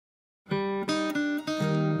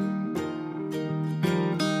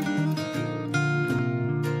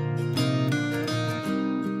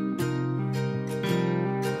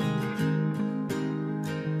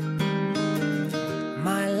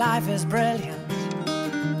life is brilliant.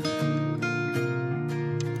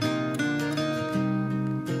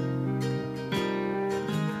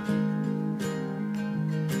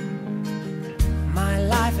 My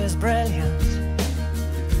life is brilliant.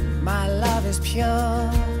 My love is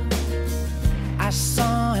pure. I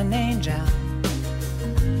saw an angel,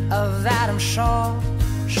 of that I'm sure.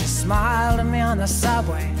 She smiled at me on the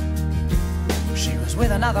subway. She was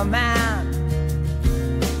with another man,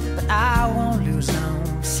 but I won't lose no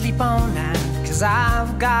sleep on that, 'cause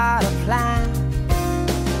I've got a plan.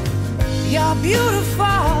 You're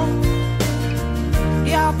beautiful.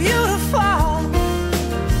 You're beautiful.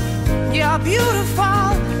 You're beautiful.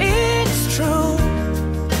 It's true.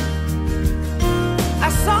 I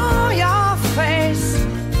saw your face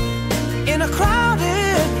in a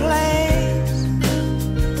crowded place,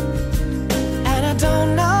 and I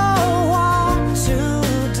don't know what to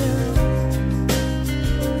do,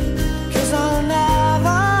 'cause I'll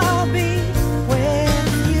never be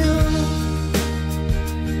with you.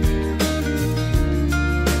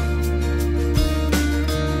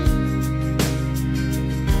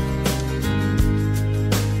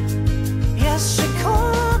 Yes, she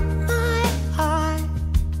caught my eye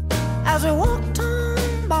as we walked on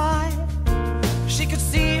by. She could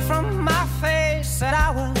see from my face that I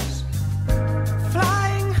was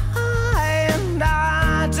flying high, and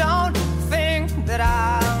I don't think that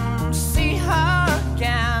I'll see her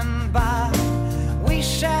again, but we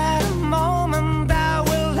shared a moment that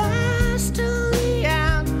will last till the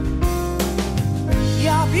end.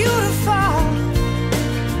 You're beautiful.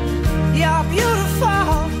 You're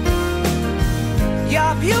beautiful.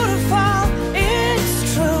 You're beautiful. It's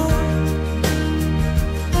true.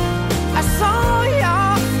 I saw your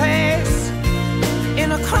face in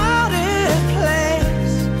a crowded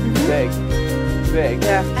place. Big.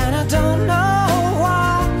 Yeah.